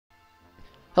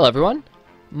Hello everyone,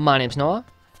 my name's Noah,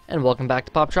 and welcome back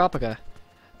to Poptropica.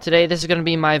 Today this is going to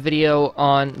be my video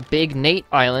on Big Nate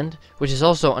Island, which is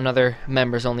also another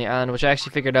members-only island, which I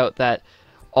actually figured out that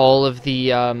all of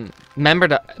the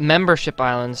membership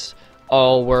islands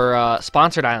all were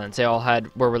sponsored islands. They all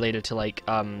were related to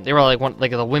they were like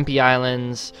the Wimpy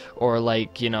Islands, or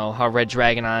like, you know, how Red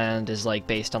Dragon Island is like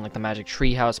based on like the Magic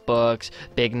Treehouse books.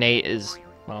 Big Nate is,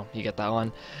 well, you get that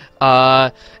one.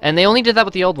 And they only did that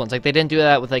with the old ones. Like, they didn't do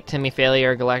that with, like, Timmy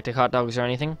Failure, Galactic Hot Dogs, or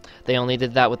anything. They only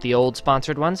did that with the old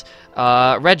sponsored ones.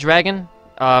 Red Dragon,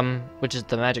 which is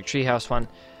the Magic Treehouse one,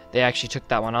 they actually took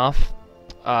that one off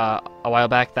a while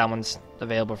back. That one's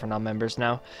available for non-members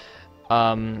now.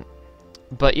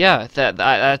 But yeah,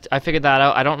 I figured that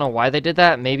out. I don't know why they did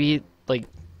that. Maybe, like,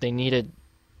 they needed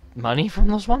money from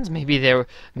those ones. Maybe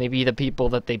the people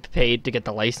that they paid to get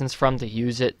the license from to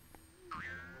use it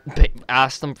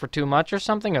asked them for too much or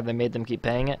something, or they made them keep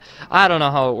paying it. I don't know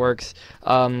how it works.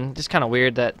 Just kind of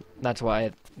weird that's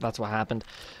what happened.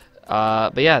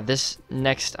 But yeah, this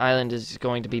next island is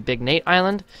going to be Big Nate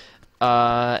Island,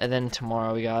 and then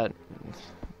tomorrow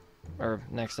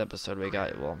next episode we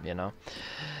got, well, you know,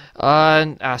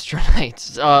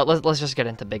 Astronauts. Let's just get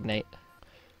into Big Nate.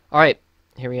 All right,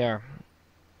 here we are.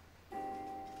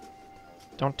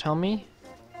 Don't tell me.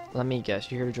 Let me guess,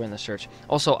 you're here to join the search.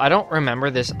 Also, I don't remember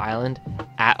this island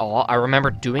at all. I remember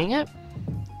doing it,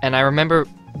 and I remember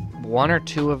one or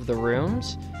two of the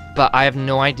rooms, but I have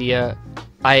no idea.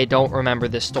 I don't remember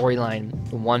this storyline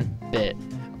one bit.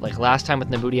 Like last time with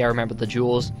Nabuti, I remember the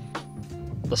jewels.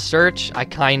 The search, I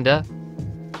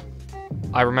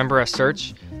remember a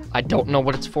search. I don't know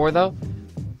what it's for, though.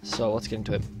 So, let's get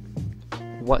into it.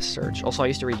 What search? Also, I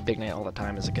used to read Big Night all the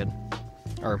time as a kid.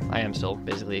 Or, I am still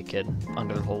basically a kid,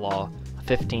 under the law.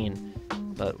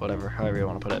 15, but whatever, however you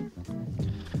want to put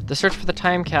it. The search for the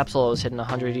time capsule was hidden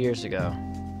 100 years ago.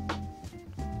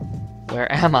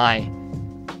 Where am I?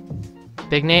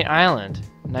 Big Nate Island.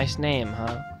 Nice name,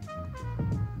 huh?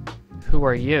 Who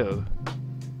are you?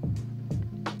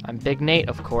 I'm Big Nate,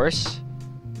 of course.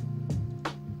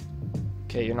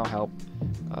 Okay, you're no help.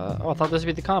 Oh, I thought this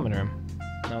would be the common room.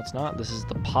 No, it's not. This is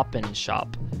the pop-in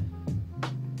shop.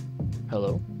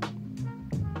 Hello?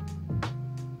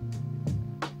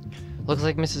 Looks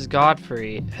like Mrs.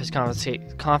 Godfrey has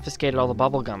confiscated all the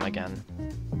bubblegum again.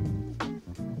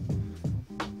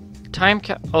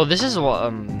 Oh, this is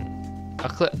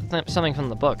something from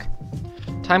the book.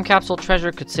 Time capsule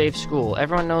treasure could save school.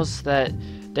 Everyone knows that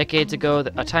decades ago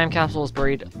a time capsule was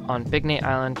buried on Big Nate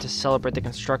Island to celebrate the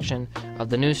construction of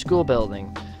the new school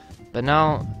building. But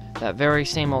now that very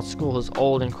same old school is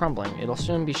old and crumbling. It'll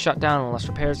soon be shut down unless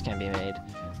repairs can be made.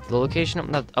 The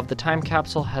location of the time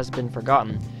capsule has been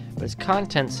forgotten, but its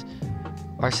contents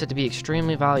are said to be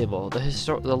extremely valuable.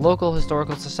 The local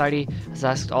historical society has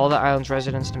asked all the island's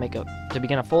residents to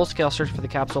begin a full-scale search for the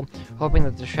capsule, hoping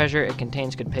that the treasure it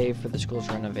contains could pay for the school's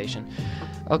renovation.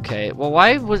 Okay, well,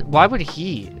 why would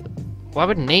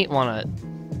Nate want to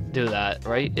do that,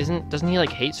 right? Doesn't he like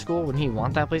hate school? Wouldn't he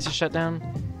want that place to shut down?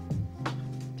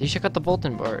 Did you check out the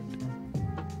bulletin board?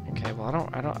 Okay, well,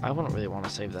 I wouldn't really want to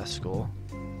save that school.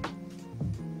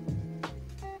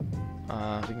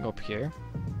 We can go up here.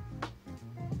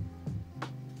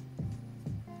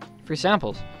 Free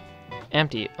samples.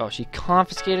 Empty. Oh, she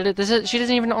confiscated it? She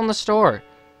doesn't even own the store.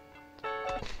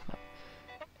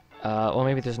 Well,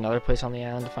 maybe there's another place on the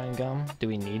island to find gum. Do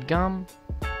we need gum?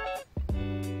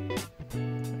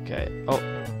 Okay. Oh.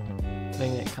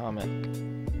 Big Nate comic.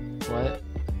 What?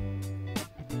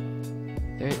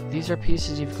 These are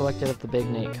pieces you've collected of the Big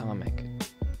Nate comic.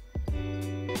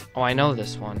 Oh, I know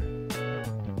this one.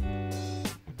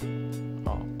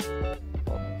 Oh.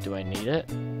 Well, do I need it?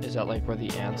 Is that like where the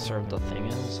answer of the thing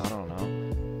is? I don't know.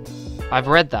 I've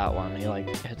read that one. He like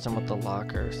hits him with the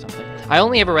locker or something. I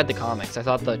only ever read the comics. I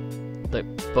thought the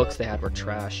books they had were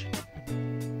trash.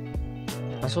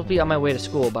 I'm supposed to be on my way to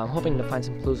school, but I'm hoping to find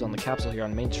some clues on the capsule here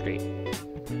on Main Street.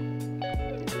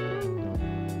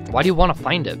 Why do you want to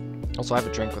find it? Also, I have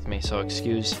a drink with me, so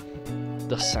excuse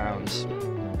the sounds.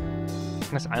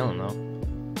 Nice island, though.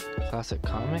 Classic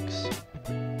comics.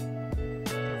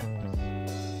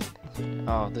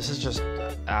 Oh, this is just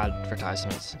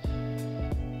advertisements.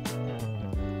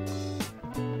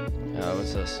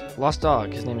 What's this? Lost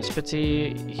dog. His name is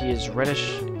Fitzy. He is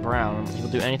reddish brown. He will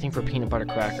do anything for peanut butter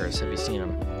crackers. Have you seen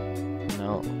him?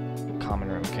 No. Common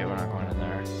room. Okay, we're not going in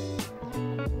there.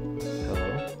 Hello?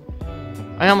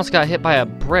 I almost got hit by a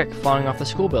brick falling off the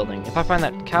school building. If I find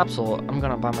that capsule, I'm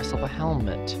gonna buy myself a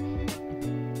helmet.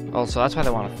 Oh, so that's why they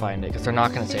want to find it, because they're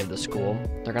not gonna save the school.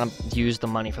 They're gonna use the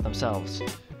money for themselves.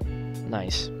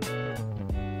 Nice.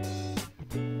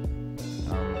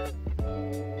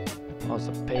 Oh,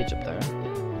 there's a page up there.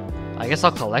 I guess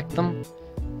I'll collect them.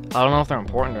 I don't know if they're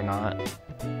important or not.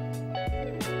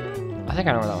 I think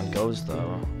I know where that one goes,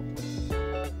 though.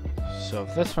 So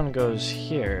if this one goes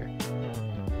here...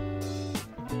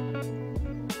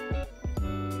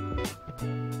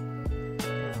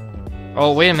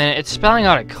 Oh, wait a minute. It's spelling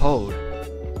out a code.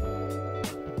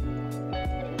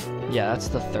 Yeah, that's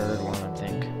the third one, I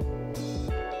think.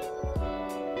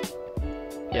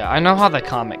 Yeah, I know how the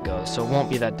comic goes, so it won't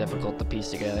be that difficult to piece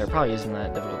together. It probably isn't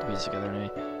that difficult to piece together anyway.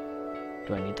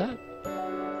 Do I need that?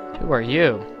 Who are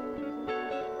you?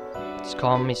 Just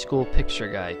call me school picture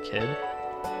guy, kid.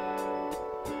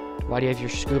 Why do you have your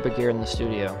scuba gear in the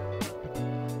studio?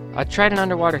 I tried an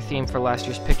underwater theme for last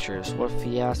year's pictures. What a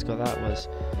fiasco that was.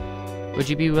 Would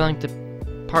you be willing to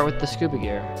part with the scuba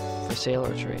gear for sale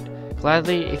or trade?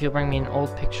 Gladly, if you'll bring me an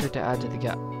old picture to add to the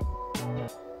gap.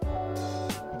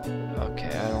 Okay,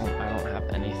 I don't have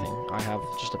anything. I have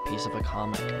just a piece of a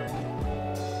comic.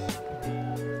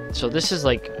 So this is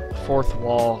like fourth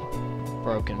wall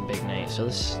broken Big Nate. So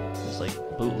this is like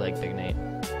bootleg Big Nate.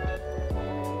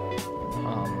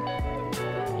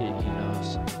 He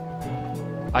knows.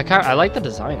 I like the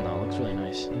design though. It looks really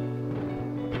nice.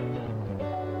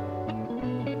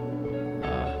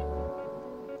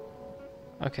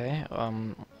 Okay,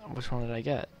 which one did I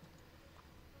get?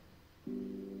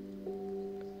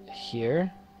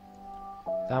 Here?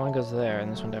 That one goes there,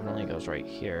 and this one definitely goes right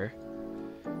here.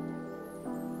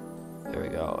 There we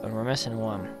go, and we're missing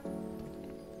one.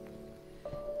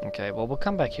 Okay, well, we'll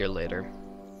come back here later.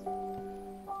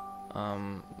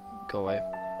 Go away.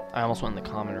 I almost went in the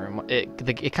common room.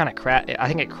 It kind of I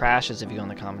think it crashes if you go in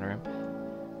the common room.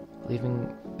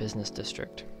 Leaving business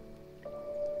district.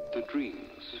 The dreams.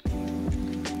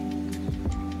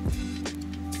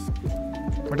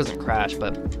 Or it doesn't crash,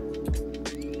 but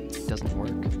it doesn't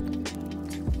work.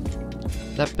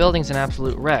 That building's an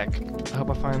absolute wreck. I hope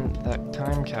I find that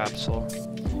time capsule.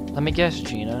 Let me guess,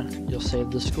 Gina, you'll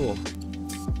save the school.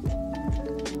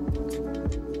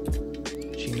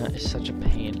 Gina is such a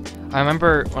pain. I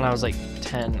remember when I was like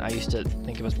 10, I used to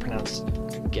think it was pronounced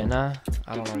Gina.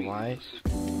 I don't know why.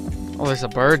 Oh, there's a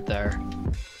bird there.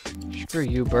 Screw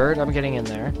you, bird. I'm getting in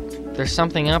there. There's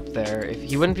something up there. If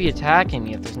he wouldn't be attacking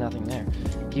me if there's nothing there.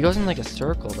 He goes in like a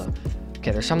circle, though.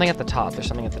 Okay, there's something at the top. There's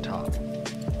something at the top.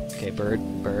 Okay, bird,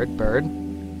 bird, bird. I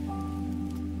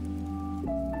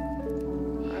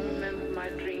remember my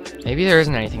dreams. Maybe there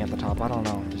isn't anything at the top. I don't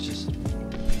know. It's just...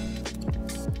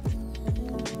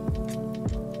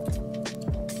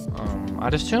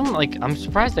 I'd assume, like, I'm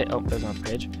surprised they... Oh, there's another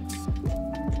page.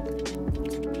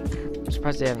 I'm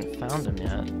surprised they haven't found him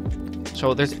yet.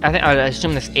 So there's... I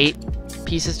assume there's 8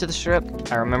 pieces to the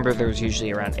strip. I remember there was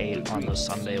usually around 8 on those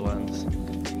Sunday ones.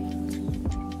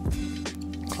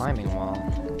 Climbing wall.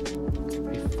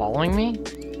 Are you following me?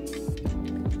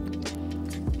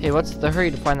 Hey, what's the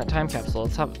hurry to find that time capsule?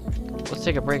 Let's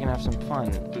take a break and have some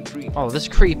fun. Oh, this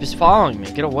creep is following me.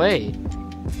 Get away.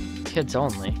 Kids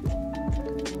only.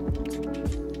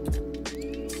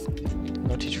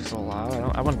 No teachers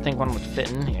allowed. I wouldn't think one would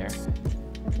fit in here.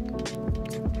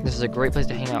 This is a great place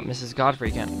to hang out. Mrs.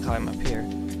 Godfrey can't climb up here.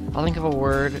 I'll think of a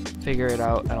word, figure it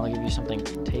out, and I'll give you something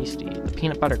tasty. The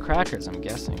peanut butter crackers, I'm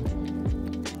guessing.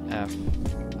 F.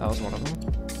 That was one of them.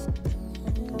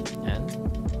 N.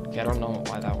 Okay, I don't know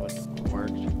why that would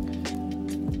work.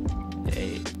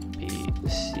 A, B,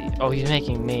 C. Oh, he's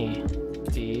making me.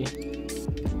 B.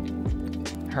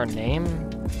 Her name?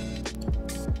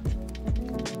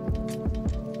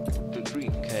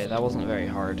 Okay, that wasn't very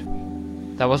hard.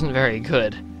 That wasn't very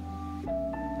good.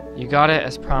 You got it,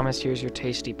 as promised. Here's your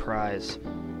tasty prize.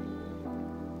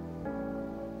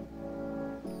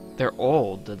 They're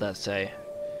old, did that say?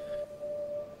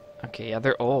 Okay, yeah,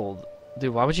 they're old.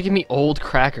 Dude, why would you give me old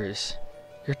crackers?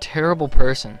 You're a terrible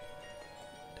person.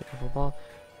 Take a football.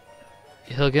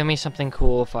 He'll give me something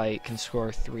cool if I can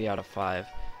score 3 out of 5.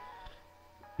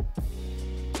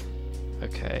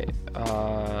 Okay,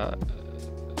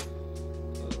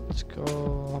 let's go.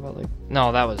 How about like...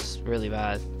 No, that was really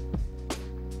bad.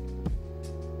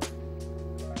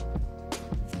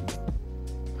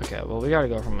 Okay, well, we gotta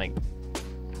go from like...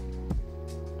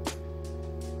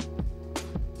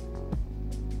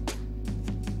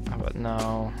 How about...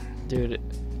 No, dude.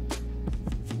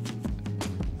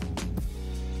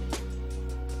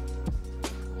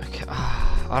 Okay,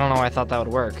 I don't know why I thought that would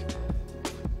work.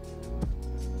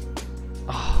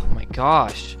 Oh my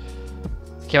gosh.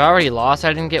 Okay, I already lost.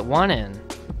 I didn't get one in.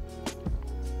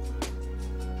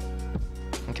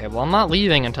 Okay, well, I'm not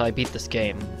leaving until I beat this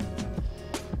game.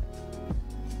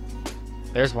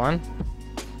 There's one.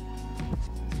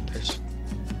 There's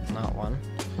not one.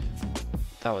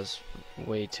 That was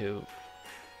way too...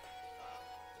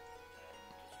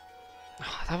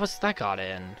 that got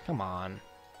in. Come on.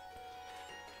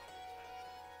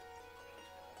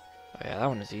 Oh yeah, that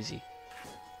one is easy.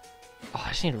 Oh, I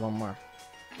just need one more.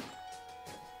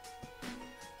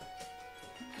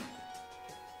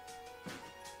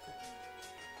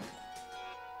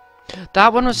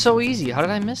 That one was so easy. How did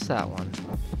I miss that one?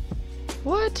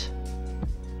 What?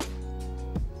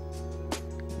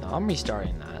 No, I'm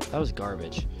restarting that. That was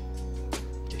garbage.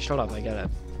 Okay, shut up. I get it.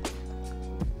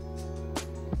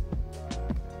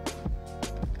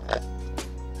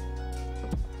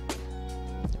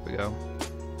 There we go.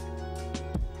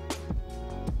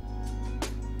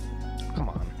 Come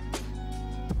on.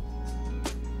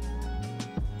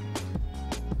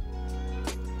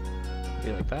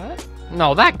 Be like that?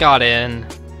 No, that got in.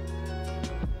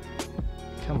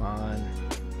 Come on.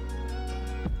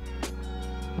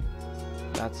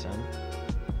 That's in.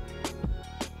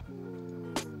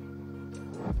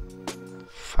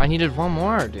 I needed one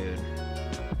more, dude.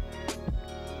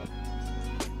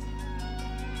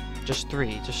 Just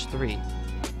three.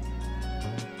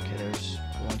 Okay, there's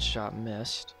one shot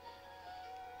missed.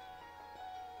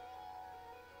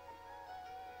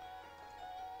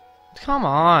 Come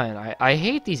on, I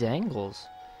hate these angles.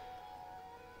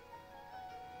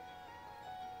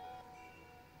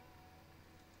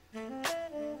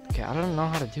 Okay, I don't know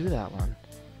how to do that one.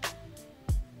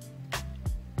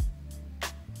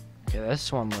 Okay,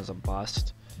 this one was a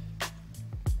bust.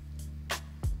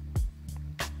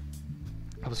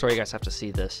 I'm sorry you guys have to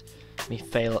see this. Me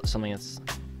fail at something that's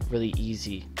really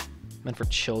easy. Meant for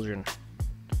children.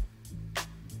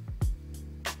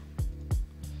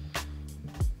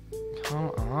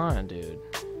 Come on, dude.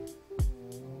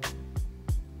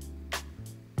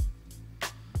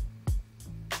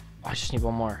 I just need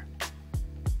one more.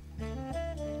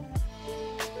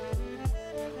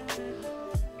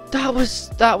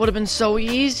 That would have been so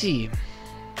easy.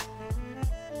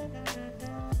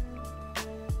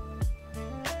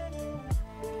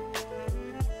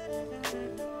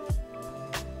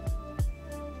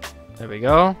 There we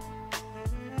go.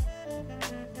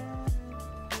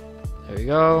 There we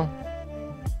go.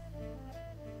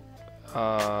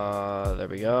 There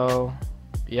we go.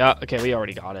 Yeah, okay, we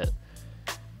already got it.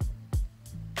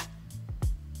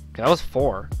 Okay, that was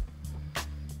 4.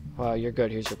 Wow, you're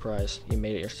good. Here's your prize. You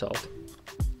made it yourself.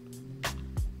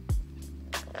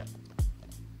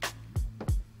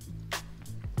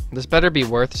 This better be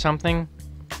worth something.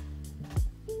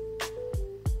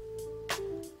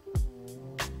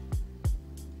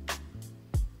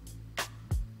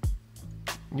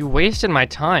 You wasted my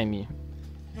time. You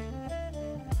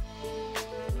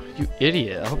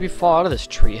idiot. I hope you fall out of this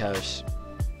treehouse.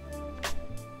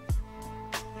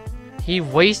 He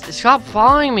wasted. Stop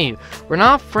following me. We're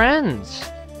not friends.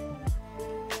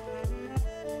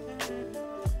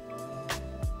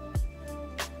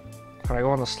 Can I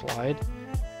go on the slide?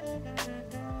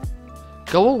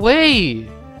 Go away.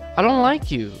 I don't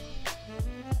like you.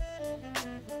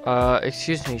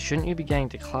 Excuse me. Shouldn't you be getting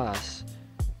to class?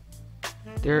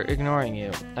 They're ignoring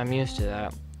you. I'm used to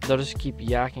that. They'll just keep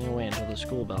yakking away until the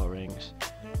school bell rings.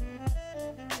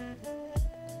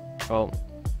 Well,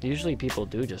 usually people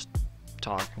do just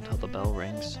talk until the bell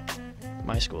rings.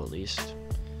 My school, at least.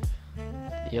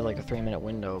 You have like a 3-minute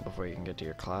window before you can get to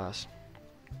your class.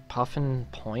 Puffin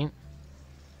Point?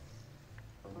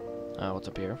 What's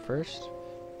up here first?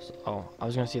 Oh, I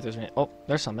was gonna see if there's any. Oh,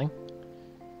 there's something.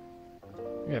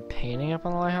 You got a painting up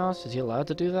on the lighthouse? Is he allowed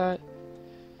to do that?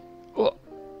 Oh,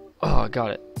 I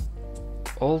got it.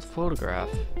 Old photograph.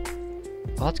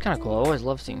 Well, that's kind of cool. I always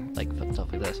love seeing like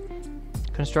stuff like this.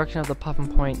 Construction of the Puffin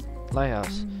Point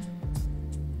Lighthouse.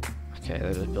 Okay,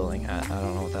 they're just building that. I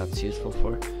don't know what that's useful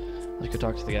for. Let's go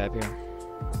talk to the guy up here.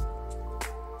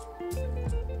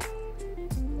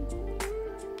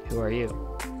 Who are you?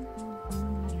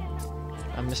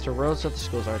 I'm Mr. Rhodes, the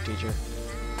school's art teacher.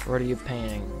 What are you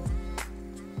painting?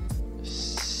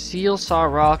 Seal Saw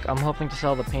Rock. I'm hoping to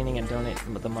sell the painting and donate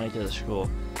the money to the school.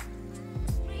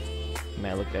 May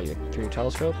I look at you through your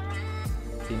telescope?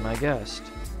 Be my guest.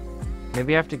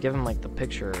 Maybe I have to give him like the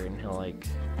picture and he'll like...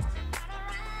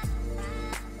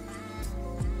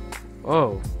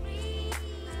 Whoa.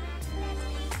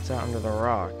 It's out under the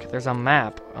rock. There's a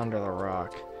map under the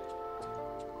rock.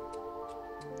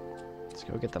 Let's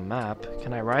go get the map.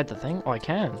 Can I ride the thing? Oh, I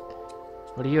can.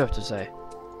 What do you have to say?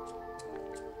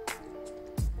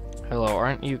 Hello,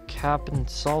 aren't you Captain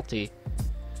Salty?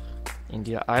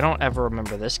 Indeed, I don't ever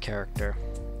remember this character.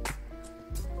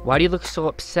 Why do you look so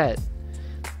upset?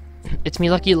 It's me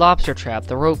lucky lobster trap.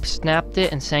 The rope snapped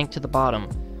it and sank to the bottom.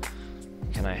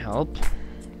 Can I help?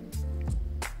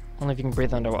 Only if you can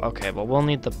breathe underwater. Okay, well, we'll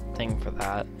need the thing for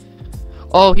that.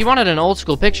 Oh, he wanted an old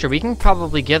school picture. We can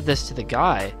probably give this to the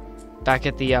guy back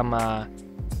at the,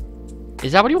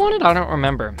 is that what he wanted? I don't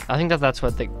remember. I think that's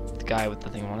what the guy with the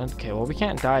thing wanted. Okay, well, we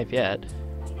can't dive yet.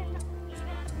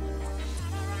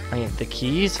 I mean, the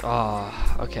keys?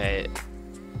 Oh, okay.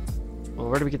 Well,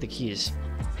 where do we get the keys?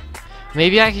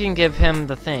 Maybe I can give him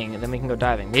the thing, and then we can go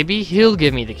diving. Maybe he'll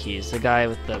give me the keys. The guy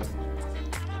with the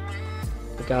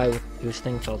guy with whose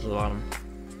thing fell to the bottom.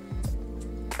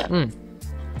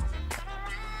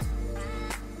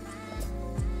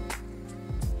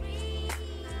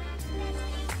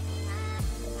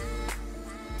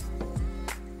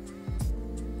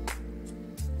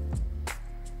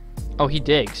 Oh, he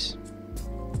digs.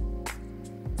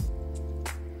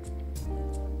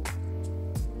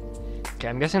 Okay,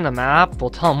 I'm guessing the map will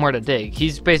tell him where to dig.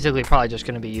 He's basically probably just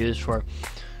going to be used for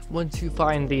once you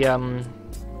find the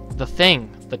thing,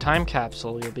 the time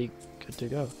capsule, you'll be good to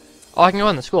go. Oh, I can go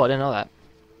in the school. I didn't know that.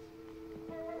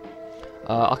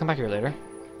 I'll come back here later.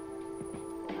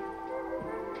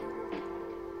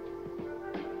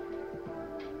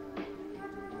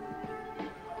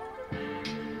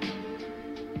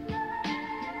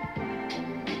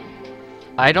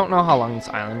 I don't know how long this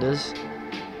island is.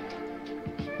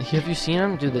 Have you seen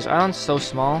him? Dude, this island's so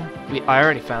small. I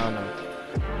already found him.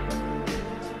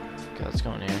 Okay, let's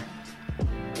go in here.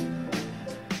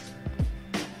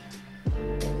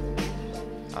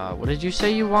 What did you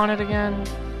say you wanted again?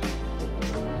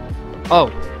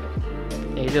 Oh!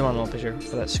 Yeah, you did want a little picture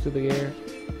for that scuba gear.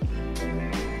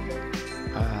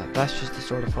 That's just the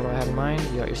sort of photo I had in mind.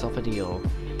 You got yourself a deal.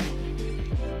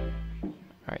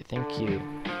 Alright, thank you.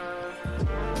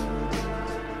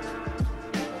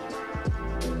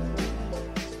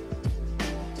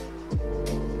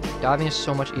 Diving is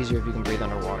so much easier if you can breathe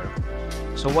underwater.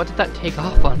 So what did that take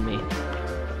off on me?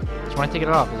 Just want to take it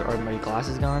off. Are my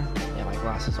glasses gone? Yeah, my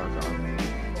glasses are gone.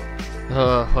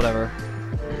 Whatever.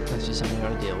 That's just something you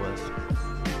gotta deal with.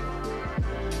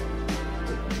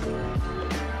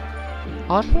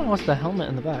 Oh, I put on what's the helmet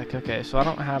in the back. Okay, so I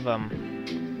don't have,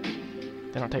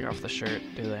 they don't take off the shirt,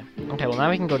 do they? Okay, well now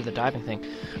we can go to the diving thing.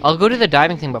 I'll go to the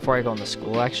diving thing before I go into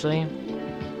school, actually.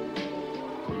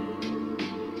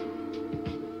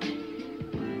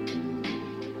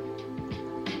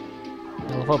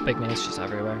 I love how Big Man's just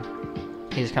everywhere.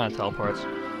 He just kind of teleports.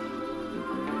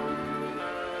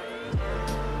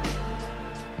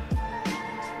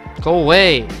 Go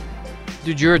away!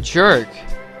 Dude, you're a jerk!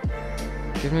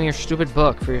 Give me your stupid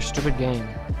book for your stupid game.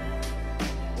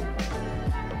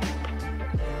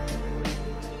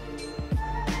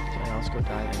 Okay, now let's go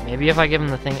diving. Maybe if I give him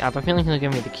the thing, I have a feeling he'll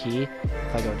give me the key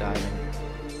if I go diving.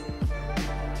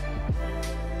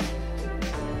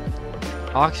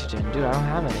 Oxygen, dude, I don't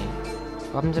have any.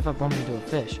 What happens if I bump into a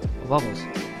fish? Bubbles.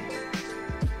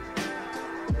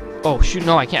 Oh shoot,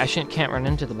 no, I can't run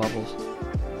into the bubbles.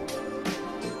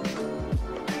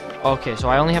 Okay, so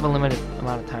I only have a limited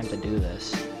amount of time to do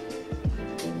this.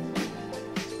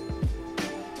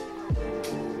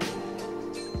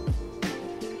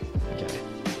 Okay.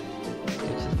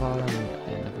 Get to the bottom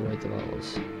and avoid the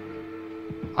bubbles.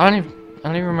 I don't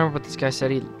even remember what this guy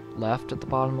said he left at the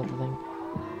bottom of the thing.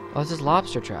 Oh, this is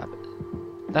lobster trap.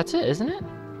 That's it, isn't it?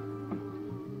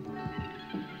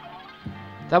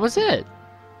 That was it.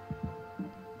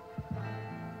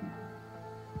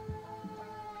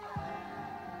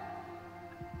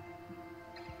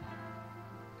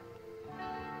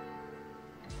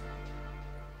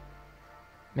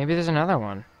 Maybe there's another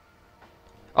one.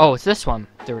 Oh, it's this one.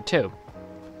 There were two.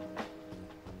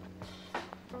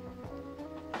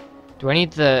 Do I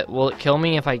need the... Will it kill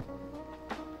me if I...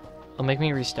 It'll make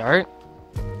me restart?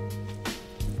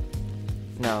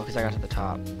 No, because I got to the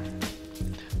top.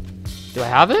 Do I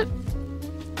have it?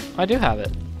 I do have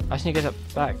it. I just need to get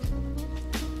it back.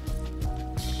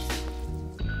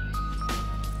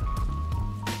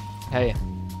 Hey.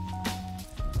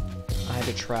 I had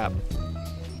a trap.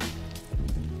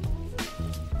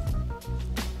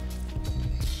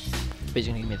 But he's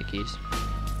gonna give me the keys.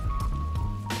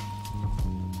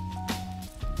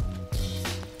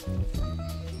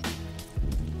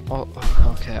 Oh,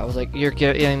 okay. I was like, you're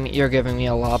giving me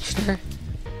a lobster.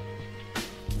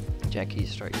 Jackie,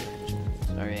 start your engines.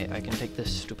 Alright, I can take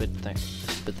this stupid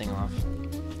thing off.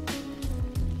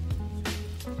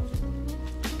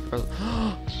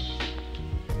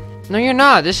 No, you're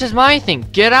not. This is my thing.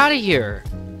 Get out of here,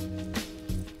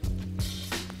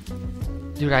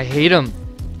 dude. I hate him.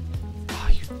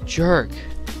 Jerk.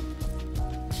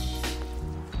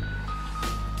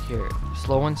 Here,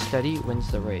 slow and steady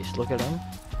wins the race. Look at him.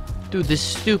 Dude, this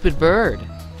stupid bird.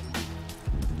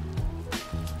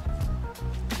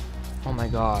 Oh my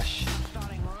gosh.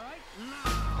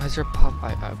 Why is there pup?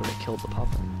 I would have killed the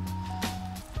puffin.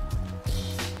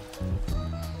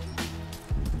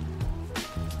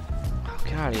 Oh,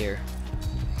 get out of here.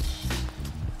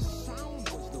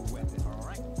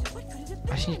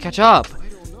 I just need to catch up.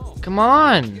 Come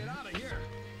on.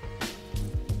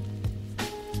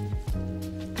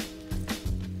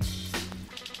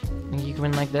 Think you can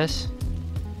win like this?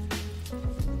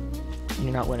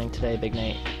 You're not winning today, Big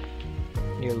Nate.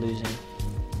 You're losing.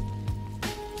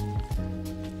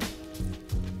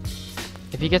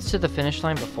 If he gets to the finish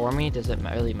line before me, does it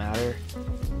really matter?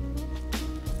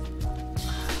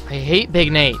 I hate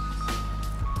Big Nate.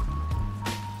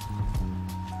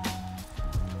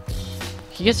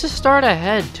 He gets to start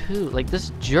ahead too, like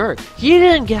this jerk. He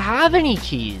didn't have any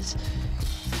keys.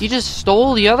 He just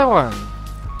stole the other one.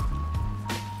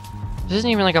 This isn't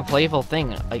even like a playful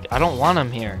thing. Like, I don't want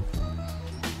him here.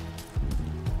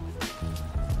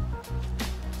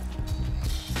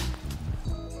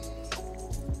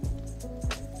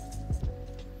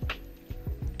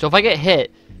 So if I get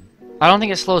hit, I don't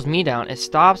think it slows me down. It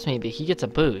stops me, but he gets a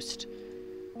boost.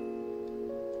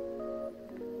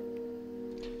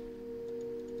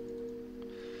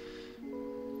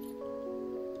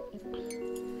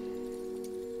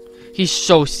 He's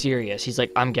so serious. He's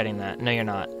like, I'm getting that. No, you're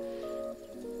not.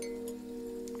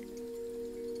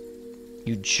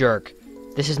 You jerk.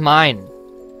 This is mine.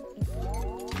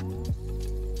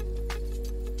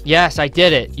 Yes, I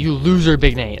did it. You loser,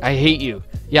 Big Nate. I hate you.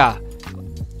 Yeah.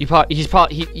 He's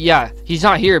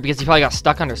not here because he probably got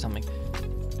stuck under something.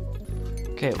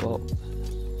 Okay, well,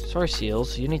 sorry,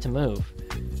 seals. You need to move.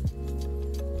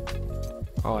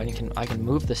 Oh, I can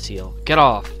move the seal. Get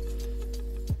off.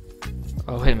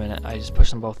 Oh, wait a minute. I just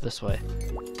pushed them both this way.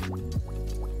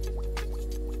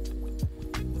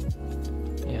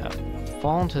 Yeah,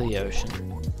 fall into the ocean.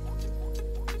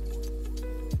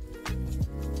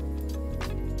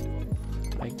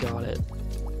 I got it.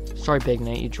 Sorry, Big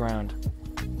Nate, you drowned.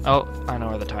 Oh, I know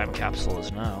where the time capsule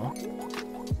is now.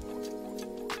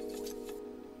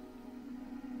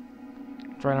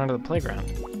 It's right under the playground.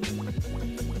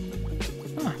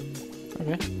 Huh.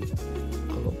 Okay.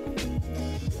 Cool.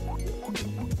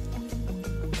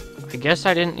 I guess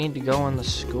I didn't need to go in the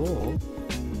school.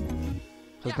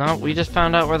 Because now we just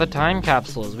found out where the time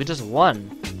capsule is. We just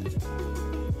won.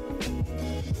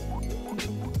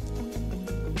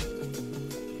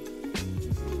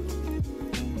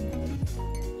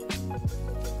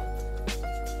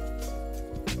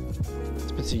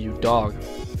 Let's see, you dog.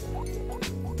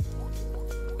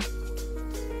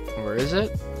 Where is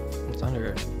it? It's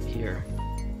under here.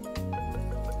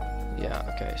 Yeah,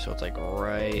 okay, so it's like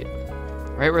right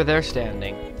where they're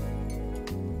standing.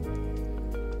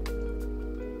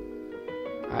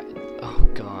 Oh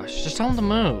gosh, just tell them to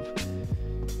move.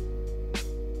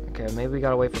 Okay, maybe we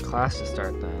gotta wait for class to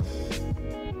start then.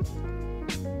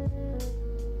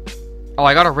 Oh,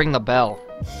 I gotta ring the bell.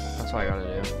 That's what I gotta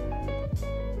do.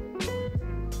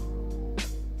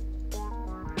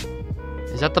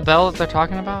 Is that the bell that they're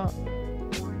talking about?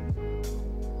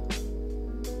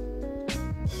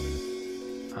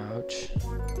 Ouch.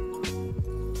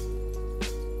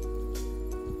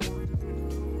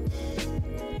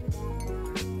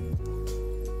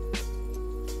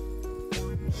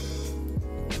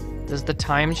 Does the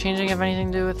time changing have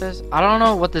anything to do with this? I don't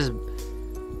know what this...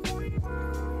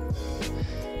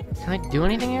 Can I do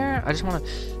anything here? I just want to...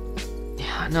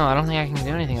 Yeah, no, I don't think I can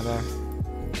do anything about it.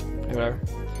 Whatever.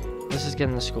 Let's just get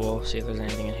in the school, see if there's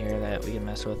anything in here that we can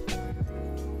mess with.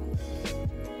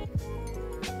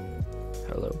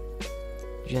 Hello.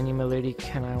 Jenny, my lady,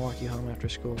 can I walk you home after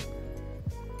school?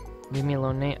 Leave me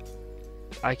alone, Nate.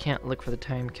 I can't look for the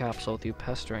time capsule with you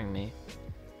pestering me.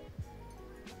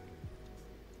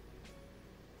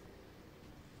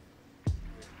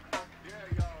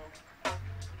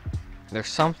 There's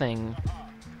something.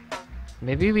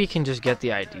 Maybe we can just get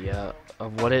the idea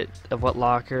of what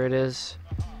locker it is.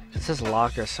 It says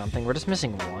locker something. We're just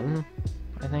missing one,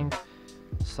 I think.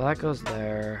 So that goes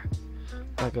there.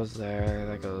 That goes there.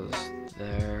 That goes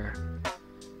there.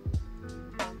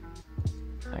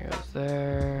 That goes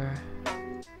there.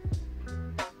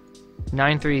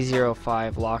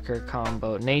 9305 locker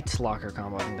combo. Nate's locker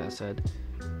combo, I think that said.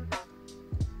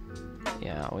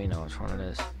 Yeah, we know which one it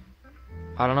is.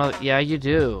 I don't know. Yeah, you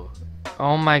do.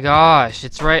 Oh my gosh,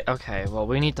 it's right. Okay, well,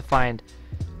 we need to find...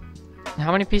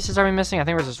 How many pieces are we missing? I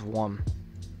think we're just one.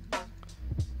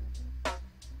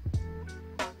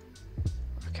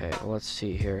 Okay, well, let's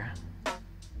see here.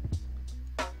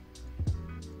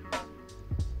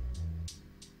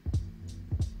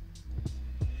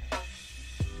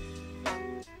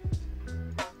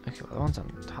 Okay, Okay, well, that one's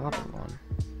on top of one.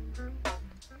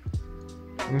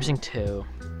 I'm missing 2.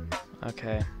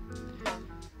 Okay.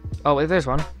 Oh, wait, there's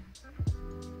one.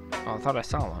 Oh, I thought I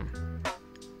saw one.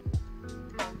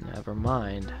 Never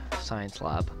mind. Science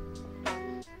lab.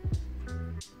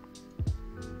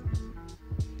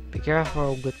 Be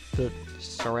careful with the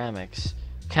ceramics.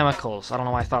 Chemicals. I don't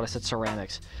know why I thought I said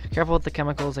ceramics. Careful with the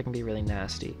chemicals, they can be really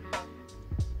nasty.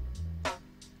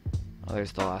 Oh,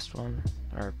 there's the last one.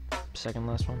 Or second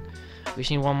last one. We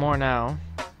just need one more now.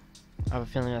 I have a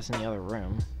feeling that's in the other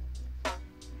room.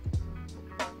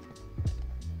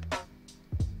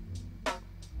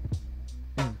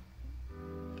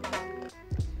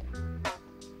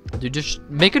 Dude, just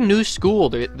make a new school.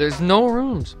 There's no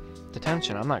rooms.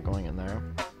 Detention. I'm not going in there.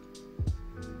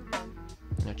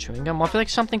 No chewing gum. Well, I feel like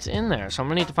something's in there, so I'm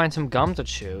gonna need to find some gum to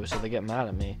chew so they get mad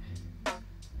at me.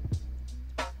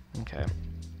 Okay.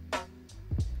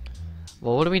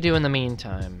 Well, what do we do in the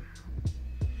meantime?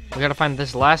 We gotta find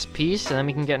this last piece, and then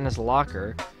we can get in his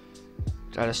locker.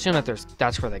 I'd assume that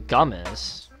that's where the gum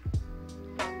is.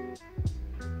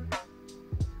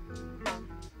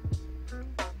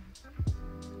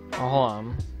 Oh, hold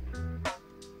on.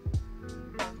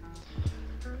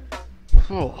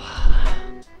 Whew.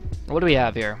 What do we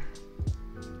have here?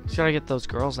 Just gotta get those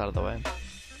girls out of the way.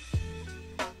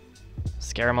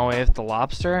 Scare them away with the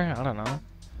lobster? I don't know.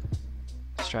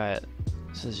 Let's try it.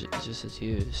 This is just its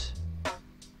use.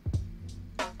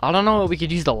 I don't know what we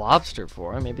could use the lobster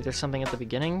for. Maybe there's something at the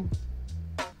beginning?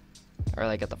 Or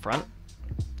like at the front?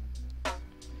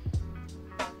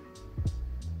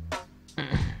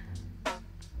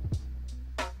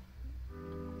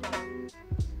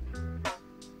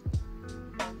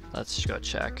 Let's just go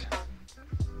check.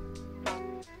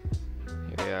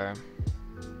 Here we are.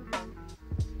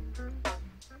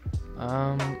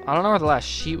 I don't know where the last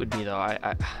sheet would be though.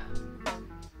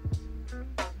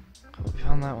 We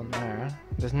found that one there.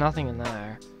 There's nothing in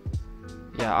there.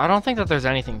 Yeah, I don't think that there's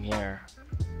anything here.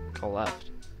 Go left.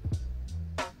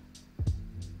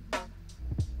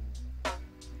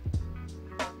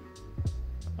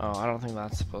 Oh, I don't think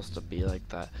that's supposed to be like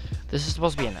that. This is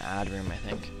supposed to be an ad room, I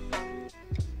think.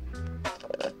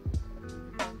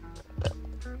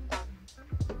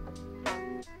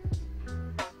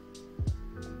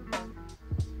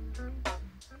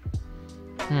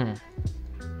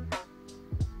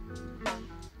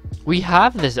 We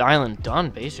have this island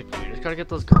done, basically. We just gotta get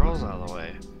those girls out of the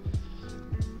way.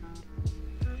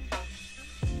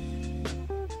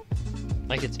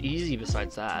 Like, it's easy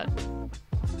besides that.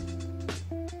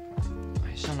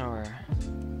 I just don't know where...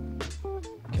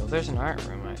 Okay, well, there's an art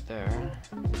room right there.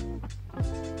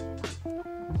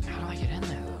 How do I get in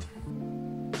there, though?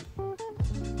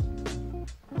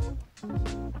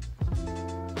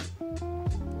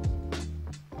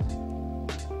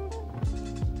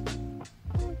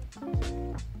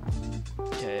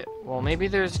 Well, maybe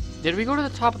there's... Did we go to the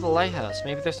top of the lighthouse?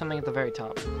 Maybe there's something at the very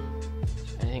top.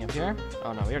 Anything up here?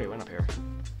 Oh, no, we already went up here.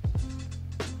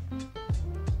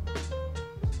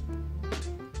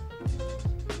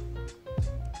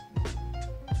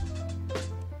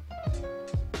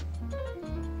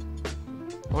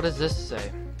 What does this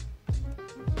say?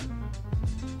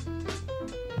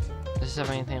 Does this have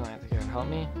anything like that could help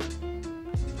me?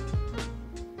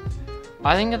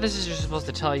 I think that this is just supposed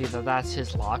to tell you that that's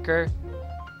his locker.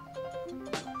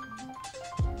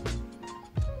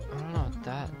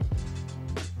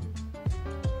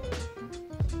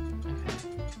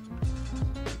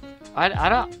 I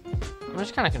don't... I'm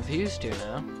just kind of confused here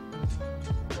now.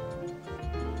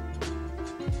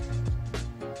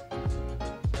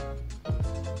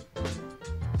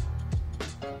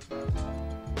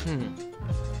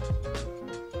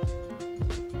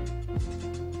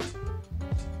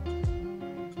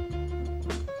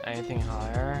 Anything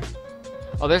higher?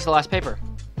 Oh, there's the last paper.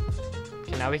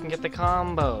 Okay, now we can get the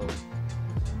combo.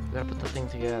 We gotta put the thing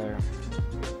together.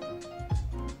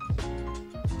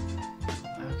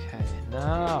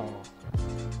 No.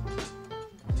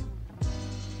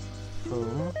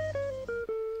 Boom.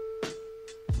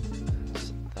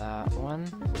 That's that one.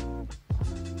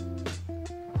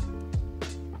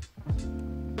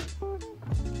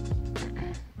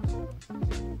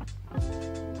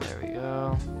 There we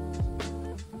go.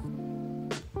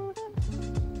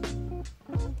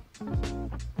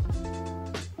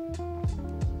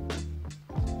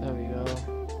 There we go.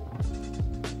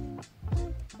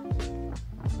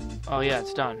 Oh yeah,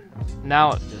 it's done.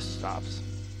 Now it just stops.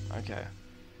 Okay.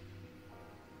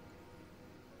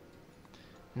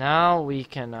 Now we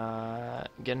can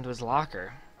get into his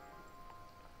locker.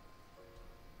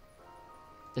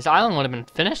 This island would have been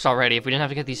finished already if we didn't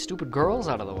have to get these stupid girls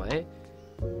out of the way.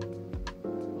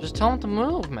 Just tell them to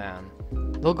move, man.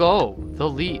 They'll go.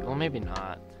 They'll leave. Well, maybe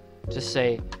not. Just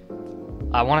say,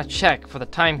 I want to check for the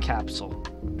time capsule.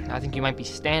 I think you might be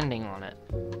standing on it.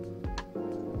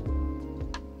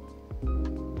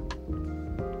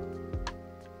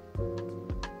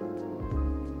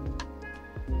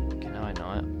 Okay, now I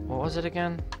know it. What was it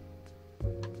again?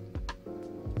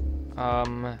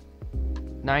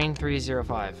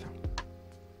 9305.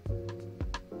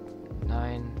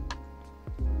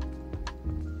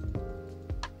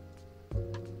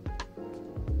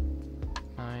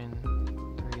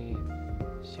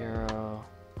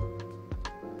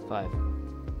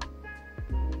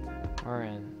 We're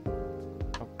in.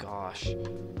 Oh gosh.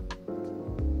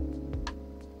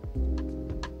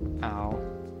 Ow.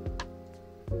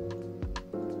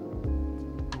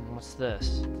 What's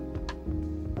this?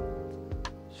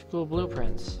 School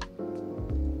blueprints.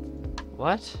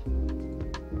 What?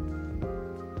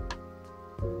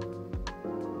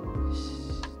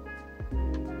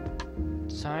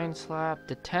 Science lab,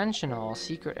 detention hall,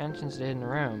 secret entrance to hidden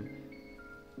room.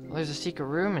 Well, there's a secret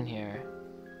room in here.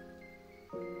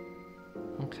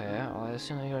 Okay, well, I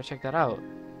assume I gotta check that out.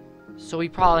 So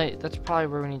that's probably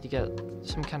where we need to get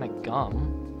some kind of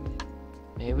gum.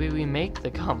 Maybe we make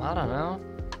the gum, I don't know.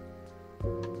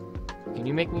 Can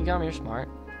you make me gum? You're smart.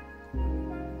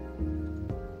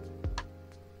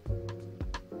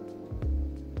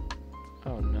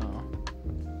 Oh no.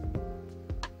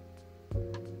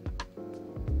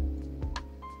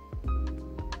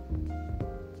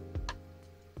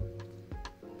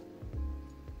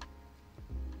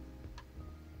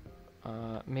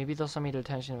 Maybe they'll send me to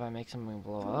detention if I make something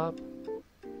blow up.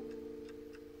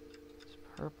 It's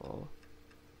purple.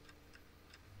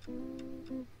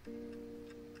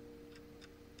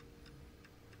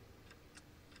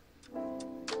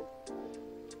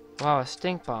 Wow, a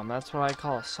stink bomb. That's what I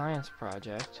call a science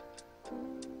project.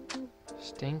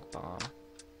 Stink bomb.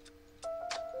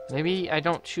 Maybe I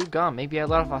don't chew gum. Maybe I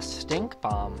let off a stink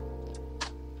bomb.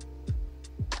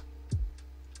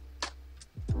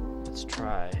 Let's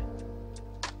try.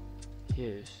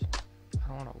 Use. I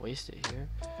don't want to waste it here.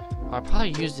 Oh, I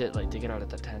probably used it like to get out of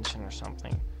detention or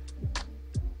something.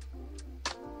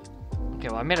 Okay,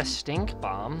 well I made a stink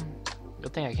bomb.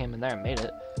 Good thing I came in there and made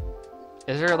it.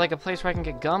 Is there like a place where I can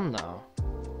get gum though?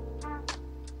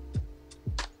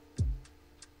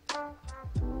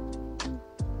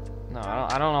 No,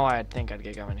 I don't know why I'd think I'd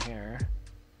get gum in here.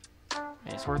 I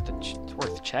mean, it's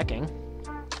worth checking.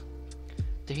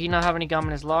 Did he not have any gum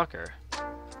in his locker?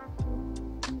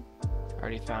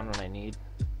 Already found what I need.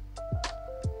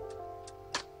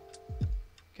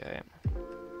 Okay.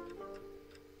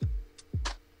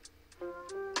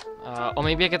 Oh,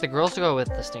 maybe I get the girls to go with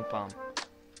the stink bomb.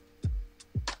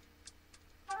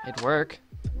 It'd work.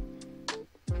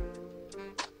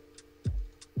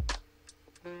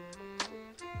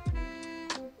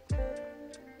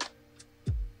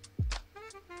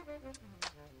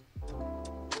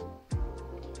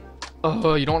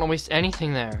 Oh, you don't want to waste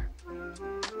anything there.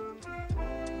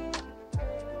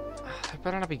 There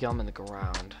better not be gum in the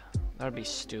ground. That would be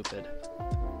stupid.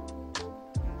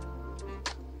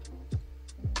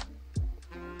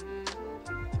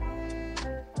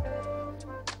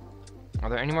 Are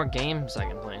there any more games I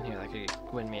can play in here that could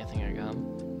win me a thing of gum?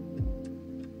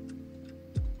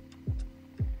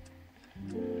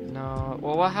 No.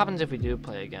 Well, what happens if we do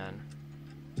play again?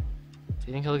 Do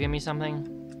you think he'll give me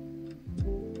something?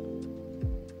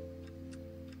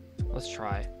 Let's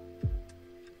try.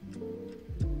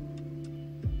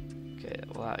 Okay,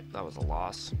 well that was a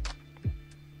loss.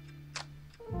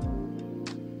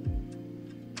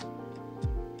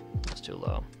 That's too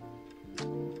low.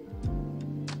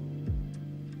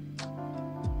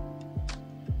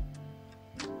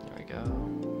 There we go.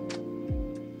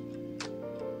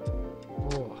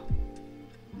 Oh.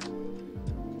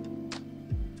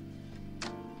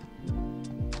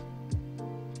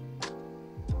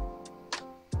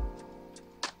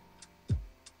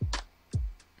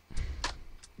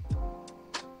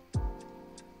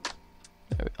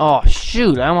 Oh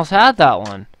shoot, I almost had that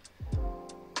one.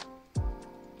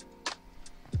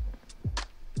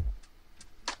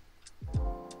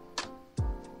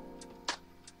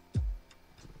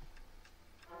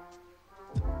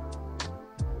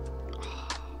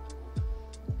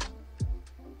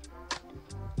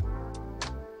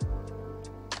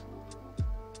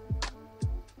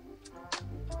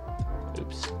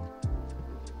 Oops.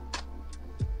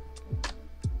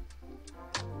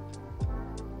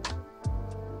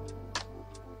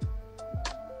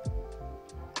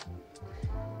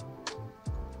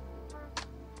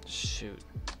 Shoot.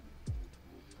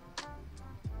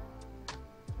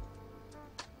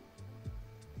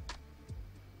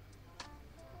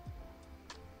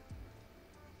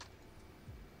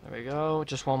 There we go.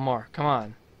 Just one more. Come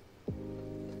on.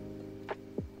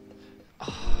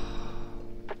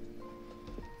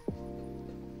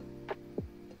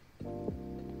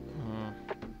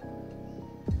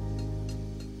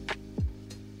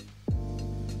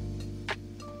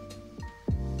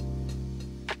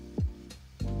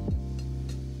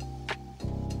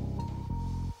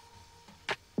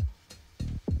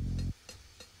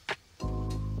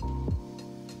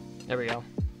 There we go.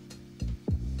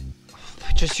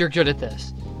 Just you're good at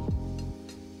this.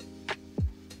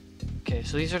 Okay,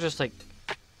 so these are just like...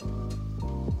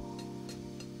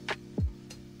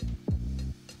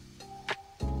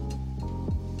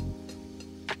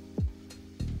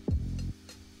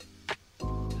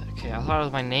 Okay, I thought it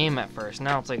was my name at first.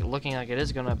 Now it's like looking like it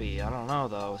is gonna be. I don't know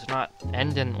though. It's not... N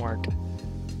didn't work.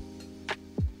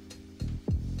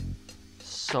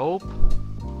 Soap.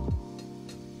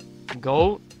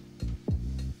 Goat.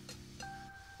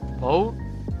 Boat?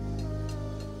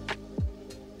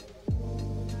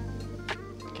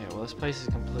 Okay, well this place is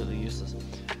completely useless.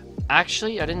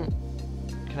 Actually, I didn't...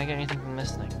 Can I get anything from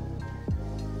this thing?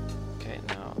 Okay,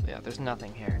 no. Yeah, there's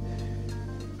nothing here.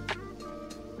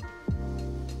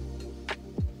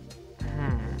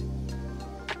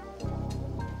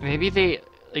 Maybe they,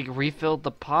 like, refilled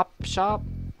the pop-in shop?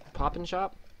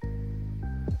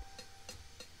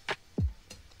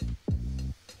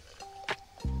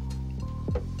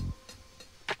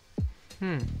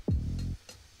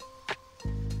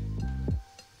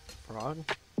 Frog?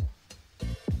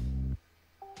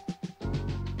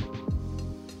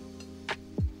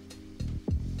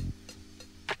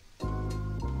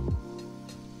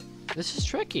 This is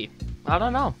tricky. I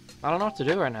don't know. I don't know what to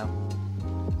do right now.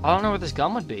 I don't know where this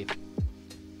gum would be.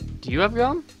 Do you have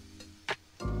gum?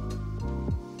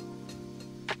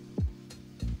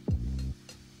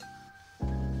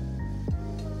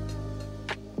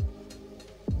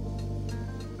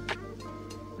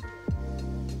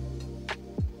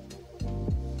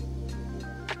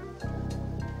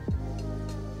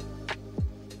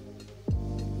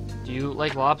 Do you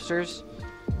like lobsters?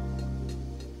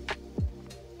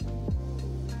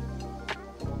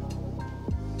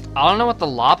 I don't know what the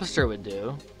lobster would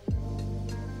do.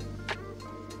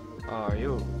 Oh, are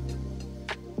you?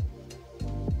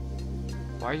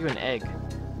 Why are you an egg?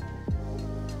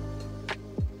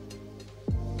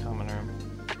 Common room.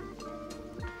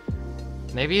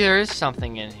 Maybe there is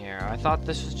something in here. I thought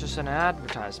this was just an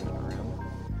advertisement room.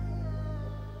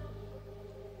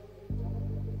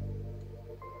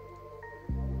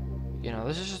 You know,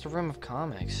 this is just a room of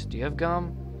comics. Do you have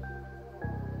gum?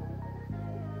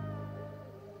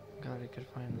 God, I could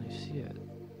finally see it.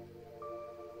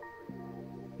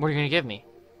 What are you gonna give me?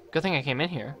 Good thing I came in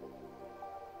here.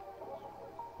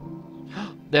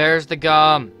 There's the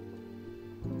gum.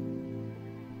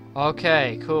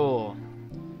 Okay, cool.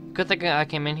 Good thing I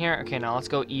came in here. Okay, now let's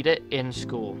go eat it in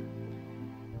school.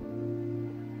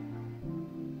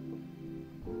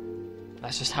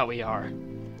 That's just how we are.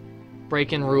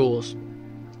 Breaking rules.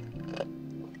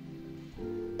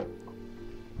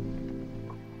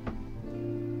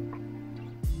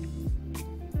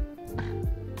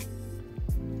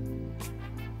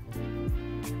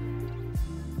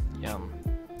 Yum.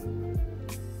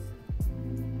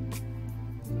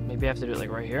 Maybe I have to do it like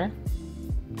right here.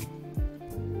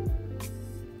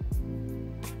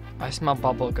 I smell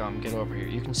bubble gum. Get over here.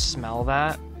 You can smell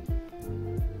that.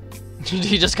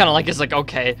 He just kind of like is like,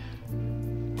 okay.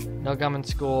 No gum in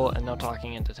school and no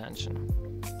talking in detention.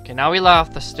 Okay, now we let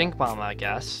off the stink bomb, I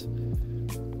guess.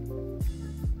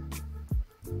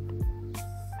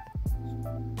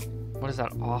 What is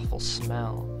that awful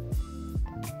smell?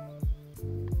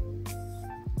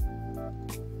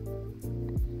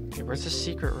 Okay, where's the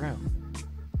secret room?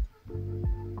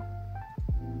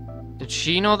 Did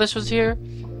she know this was here?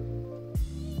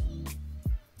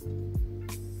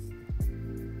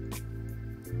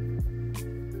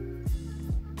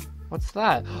 What's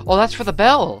that? Oh, that's for the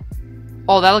bell.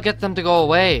 Oh, that'll get them to go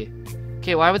away.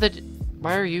 Okay, why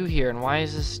are you here? And why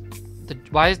is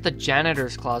the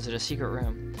janitor's closet a secret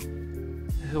room?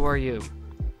 Who are you?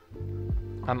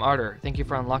 I'm Arter. Thank you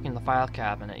for unlocking the file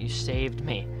cabinet. You saved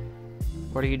me.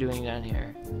 What are you doing down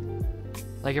here?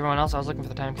 Like everyone else, I was looking for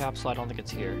the time capsule. I don't think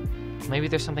it's here. Maybe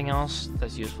there's something else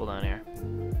that's useful down here.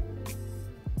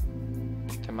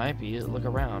 There might be. Look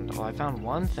around. Oh, I found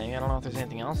one thing. I don't know if there's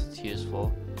anything else that's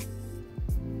useful.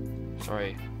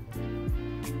 Sorry.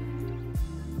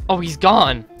 Oh, he's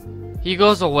gone. He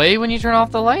goes away when you turn off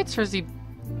the lights, or is he...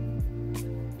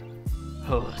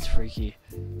 Oh, that's freaky.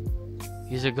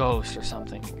 He's a ghost or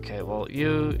something. Okay, well,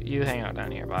 you hang out down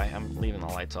here. Bye. I'm leaving the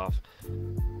lights off.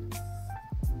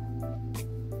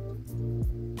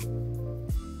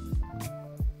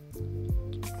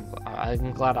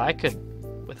 I'm glad I could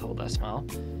withhold that smell.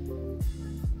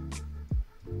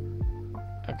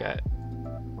 Okay.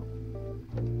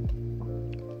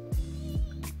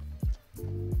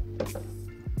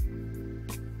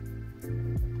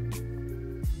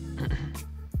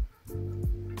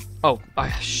 Oh,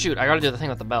 shoot, I gotta do the thing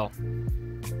with the bell.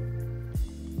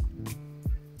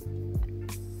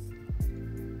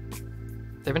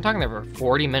 They've been talking there for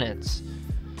 40 minutes.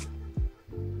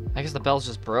 I guess the bell's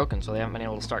just broken, so they haven't been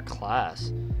able to start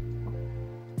class.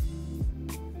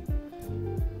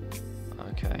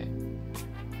 Okay.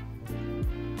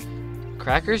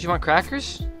 Crackers? You want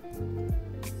crackers?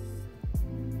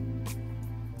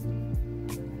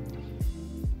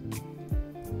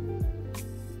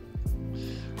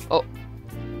 Oh.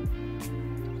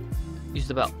 Use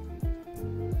the bell.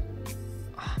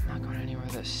 Oh, I'm not going anywhere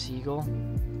with that seagull.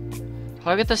 How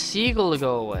do I get the seagull to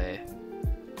go away?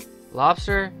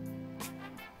 Lobster?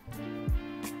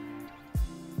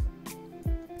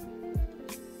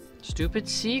 Stupid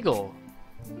seagull.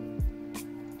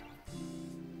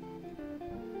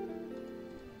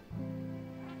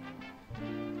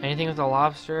 Anything with a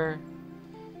lobster?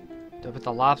 Do I put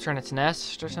the lobster in its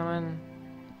nest or something?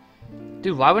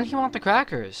 Dude, why wouldn't he want the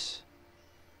crackers?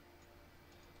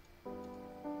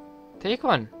 Take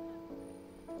one.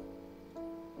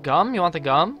 Gum? You want the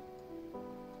gum?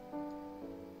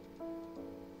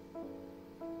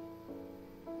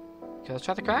 Okay, let's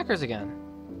try the crackers again.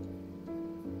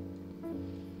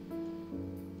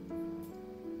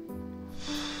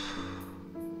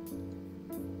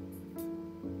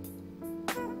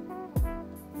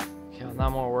 Okay, well,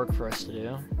 not more work for us to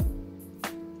do.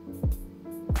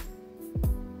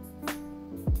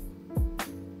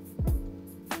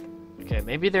 Okay,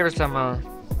 maybe there's some, oh.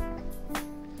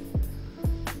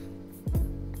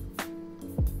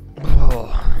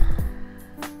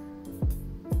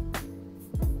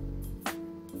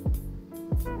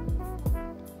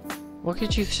 What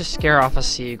could you just scare off a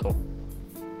seagull?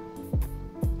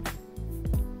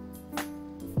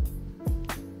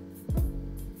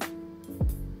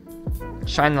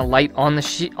 Shine the light on the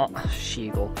seagull.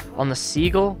 On the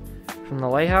seagull from the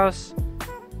lighthouse?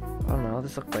 I don't know,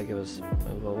 this looked like it was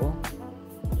movable.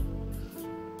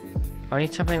 I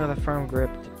need something with a firm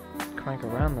grip to crank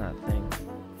around that thing.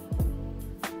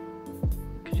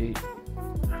 Could you...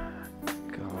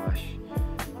 Gosh.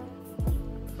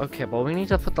 Okay, but we need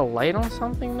to put the light on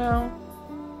something now?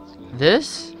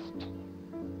 This?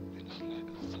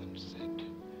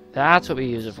 That's what we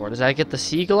use it for. Does that get the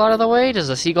seagull out of the way? Does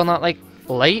the seagull not like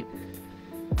light?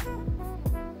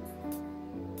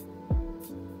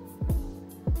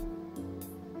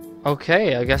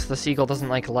 Okay, I guess the seagull doesn't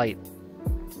like light.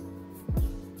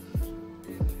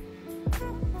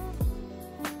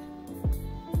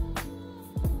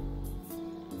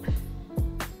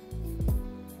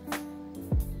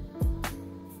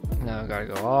 Now I gotta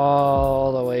go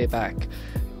all the way back.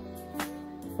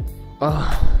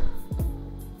 Ugh.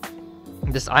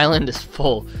 This island is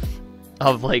full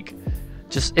of like,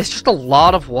 it's just a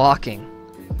lot of walking.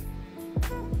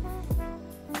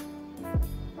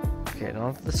 Okay,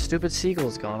 now that the stupid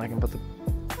seagull's gone, I can put the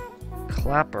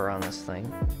clapper on this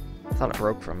thing. I thought it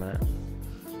broke for a minute.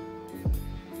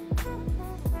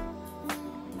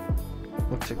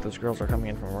 Looks like those girls are coming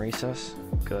in from recess.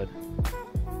 Good.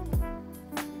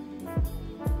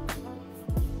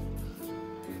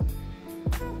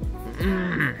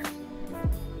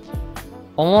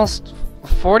 Almost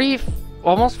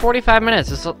 45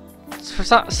 minutes.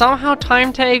 Somehow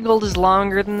time tangled is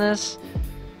longer than this.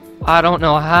 I don't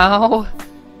know how.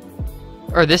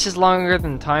 Or this is longer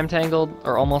than time tangled,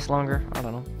 or almost longer. I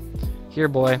don't know. Here,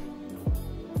 boy.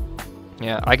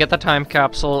 Yeah, I get the time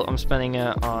capsule. I'm spending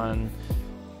it on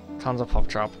tons of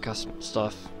Poptropica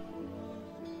stuff.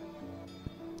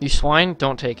 You swine,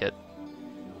 don't take it.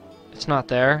 It's not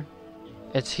there.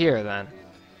 It's here then.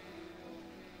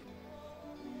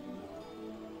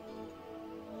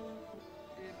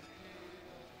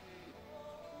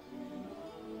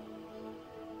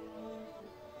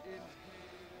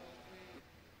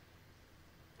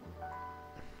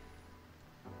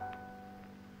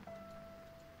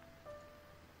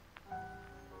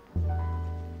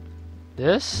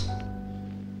 This?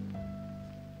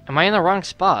 Am I in the wrong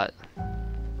spot?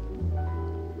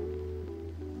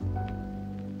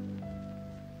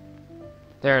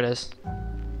 There it is.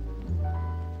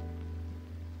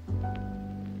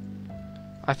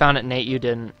 I found it, Nate, you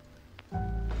didn't.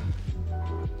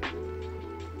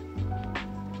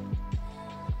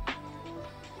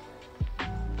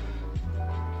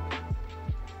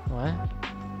 What?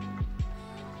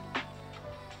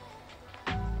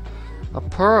 A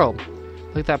pearl.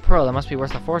 Look at that pearl. That must be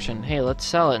worth a fortune. Hey, let's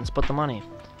sell it and split the money.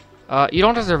 You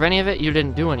don't deserve any of it. You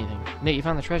didn't do anything. Nate, you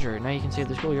found the treasure. Now you can save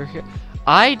the school. You're here.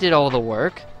 I did all the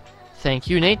work. Thank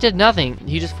you. Nate did nothing.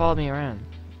 He just followed me around.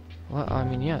 Well, I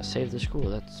mean, yeah, save the school.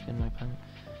 That's been my plan.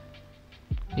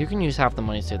 You can use half the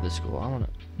money to save the school. I wanna...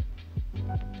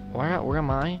 Where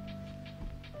am I?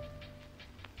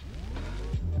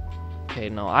 Okay,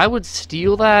 no. I would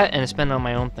steal that and spend it on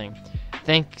my own thing.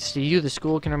 Thanks to you, the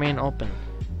school can remain open.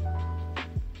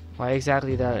 Why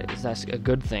exactly is that a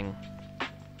good thing?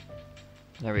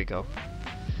 There we go.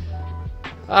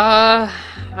 I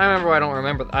remember why I don't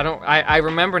remember. I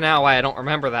remember now why I don't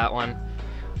remember that one.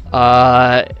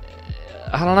 I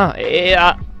don't know.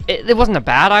 It wasn't a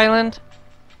bad island.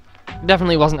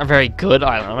 Definitely wasn't a very good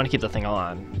island. I'm gonna keep the thing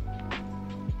on.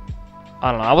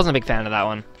 I don't know. I wasn't a big fan of that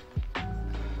one.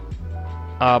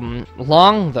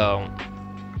 Long though.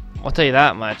 I'll tell you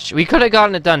that much. We could have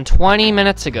gotten it done 20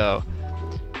 minutes ago.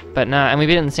 But nah, and we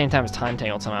beat it in the same time as Time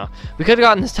Tangled somehow. We could have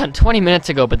gotten this done 20 minutes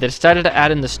ago, but they decided to add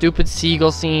in the stupid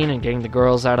seagull scene and getting the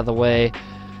girls out of the way.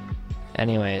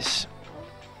 Anyways.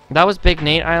 That was Big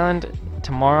Nate Island.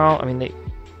 Tomorrow, I mean,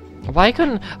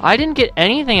 I didn't get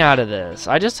anything out of this.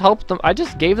 I just helped them. I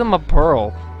just gave them a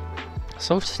pearl.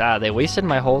 So sad. They wasted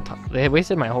my whole time. They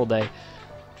wasted my whole day.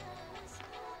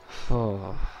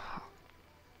 Oh.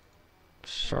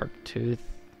 Shark tooth.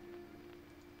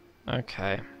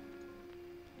 Okay.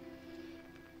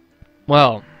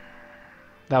 Well,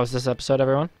 that was this episode,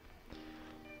 everyone.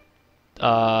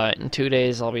 In 2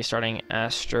 days, I'll be starting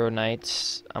Astro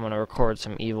Nights. I'm going to record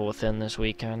some Evil Within this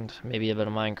weekend. Maybe a bit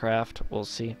of Minecraft. We'll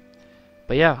see.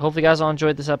 But yeah, hopefully you guys all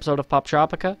enjoyed this episode of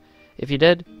Poptropica. If you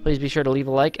did, please be sure to leave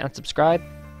a like and subscribe.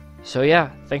 So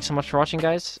yeah, thanks so much for watching,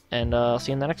 guys, and I'll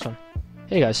see you in the next one.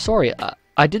 Hey guys, sorry,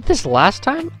 I did this last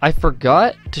time. I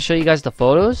forgot to show you guys the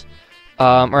photos.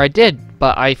 Or I did,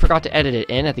 but I forgot to edit it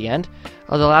in at the end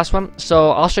of the last one. So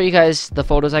I'll show you guys the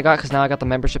photos I got, because now I got the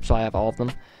membership, so I have all of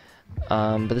them.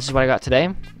 But this is what I got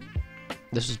today.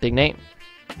 This was Big Nate.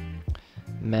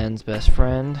 Man's best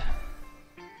friend.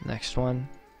 Next one.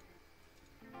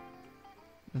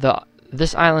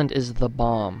 This island is the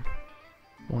bomb.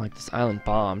 More like this island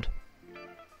bombed.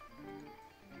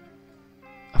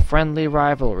 A friendly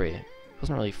rivalry. It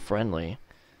wasn't really friendly.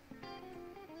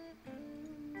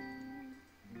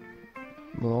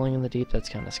 Rolling in the deep, that's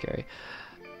kind of scary.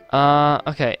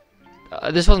 Okay.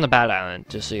 This wasn't a bad island,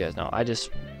 just so you guys know. I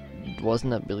just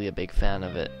wasn't really a big fan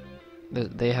of it.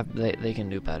 They can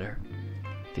do better.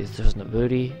 This wasn't a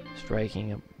booty.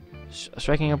 Striking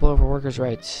a blow for workers'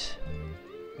 rights.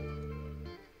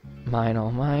 Mine,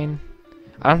 all mine.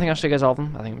 I don't think I'll show you guys all of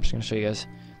them. I think I'm just gonna show you guys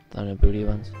the booty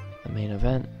ones. The main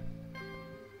event.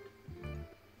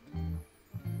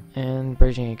 And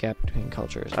bridging a gap between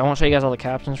cultures. I won't show you guys all the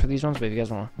captions for these ones, but if you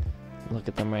guys want to look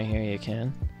at them right here, you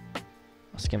can.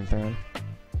 I'll skim through them.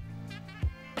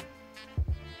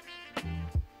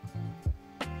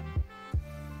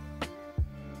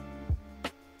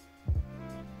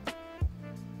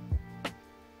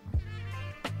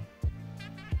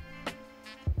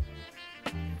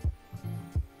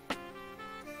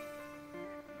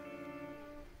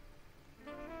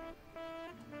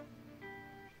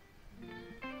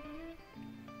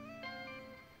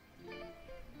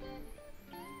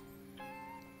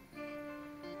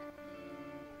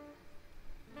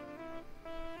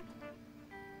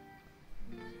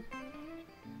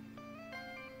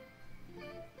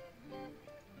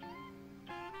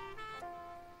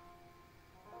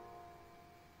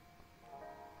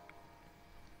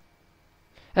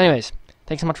 Anyways,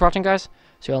 thanks so much for watching, guys.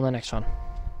 See you all in the next one.